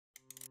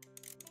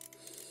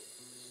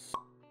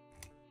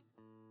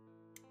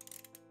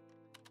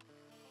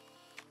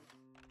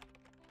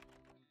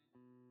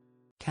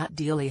Cat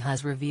Deeley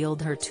has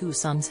revealed her two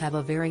sons have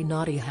a very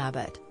naughty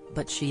habit,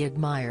 but she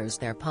admires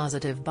their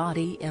positive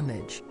body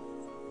image.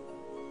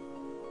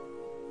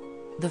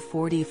 The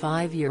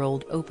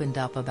 45-year-old opened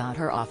up about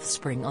her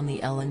offspring on the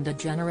Ellen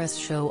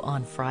DeGeneres show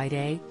on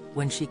Friday,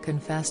 when she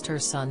confessed her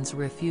sons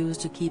refuse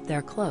to keep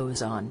their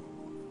clothes on.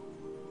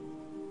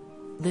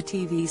 The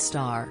TV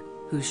star,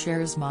 who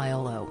shares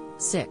Milo,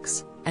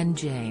 6, and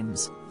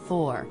James,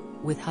 4,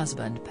 with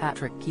husband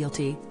Patrick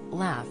Kielty,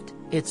 laughed,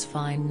 "It's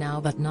fine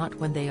now but not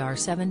when they are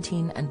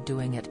 17 and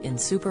doing it in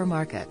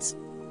supermarkets."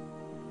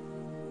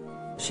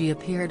 She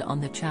appeared on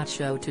the chat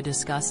show to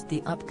discuss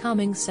the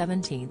upcoming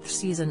 17th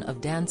season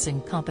of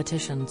dancing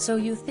competition So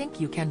You Think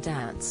You Can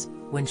Dance,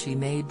 when she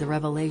made the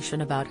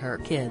revelation about her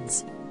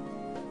kids.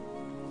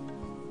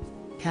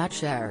 Cat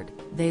shared,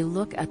 "They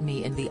look at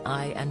me in the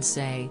eye and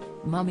say,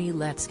 'Mummy,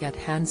 let's get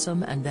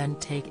handsome,' and then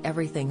take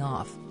everything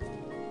off.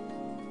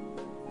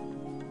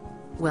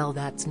 Well,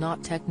 that's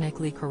not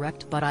technically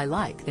correct, but I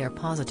like their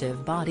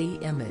positive body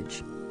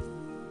image."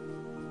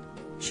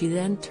 She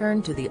then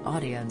turned to the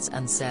audience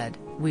and said,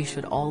 "We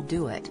should all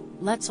do it,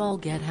 let's all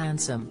get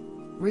handsome."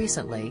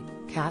 Recently,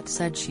 Cat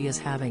said she is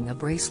having a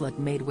bracelet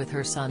made with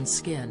her son's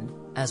skin,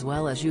 as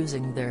well as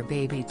using their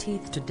baby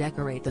teeth to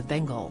decorate the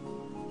bangle.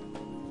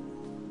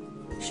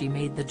 She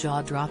made the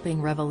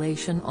jaw-dropping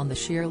revelation on the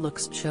Sheer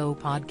Looks Show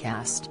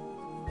podcast.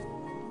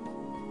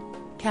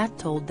 Cat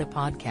told the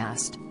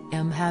podcast,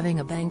 "I'm having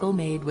a bangle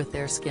made with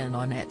their skin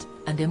on it,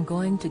 and I'm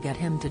going to get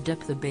him to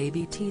dip the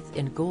baby teeth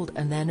in gold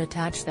and then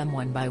attach them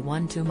one by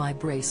one to my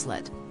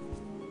bracelet."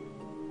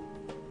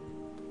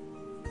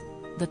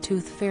 The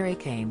tooth fairy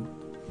came,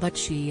 but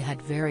she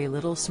had very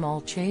little small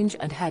change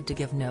and had to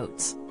give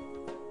notes.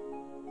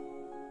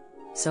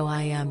 "So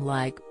I am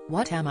like,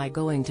 what am I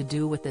going to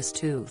do with this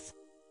tooth?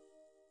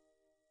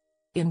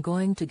 I'm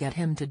going to get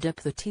him to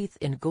dip the teeth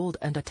in gold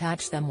and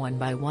attach them one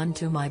by one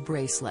to my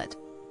bracelet.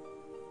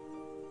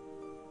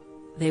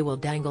 They will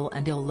dangle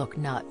and it'll look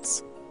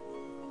nuts."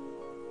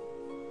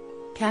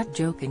 Cat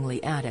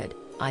jokingly added,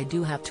 "I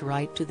do have to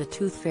write to the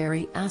tooth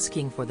fairy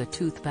asking for the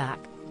tooth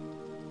back."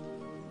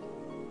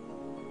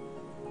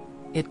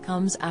 It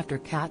comes after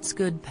Cat's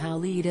good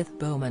pal Edith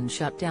Bowman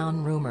shut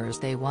down rumors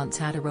they once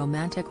had a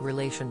romantic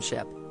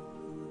relationship.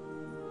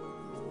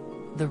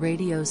 The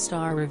radio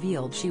star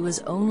revealed she was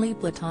only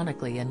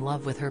platonically in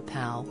love with her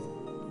pal.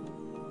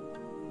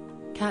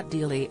 "Cat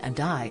Deeley and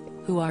I,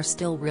 who are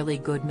still really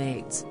good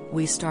mates,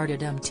 we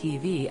started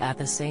MTV at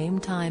the same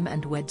time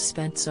and we'd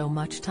spent so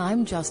much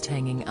time just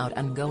hanging out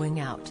and going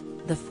out,"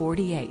 the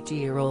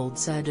 48-year-old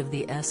said of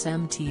the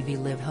SMTV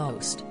Live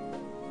host.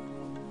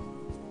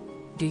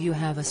 Do you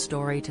have a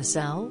story to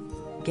sell?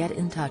 Get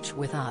in touch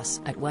with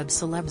us at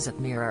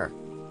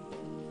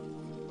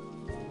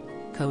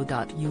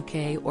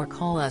webcelebs@mirror.co.uk or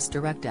call us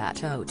direct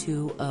at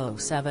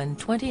 0207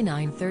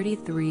 29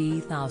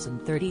 33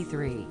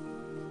 033.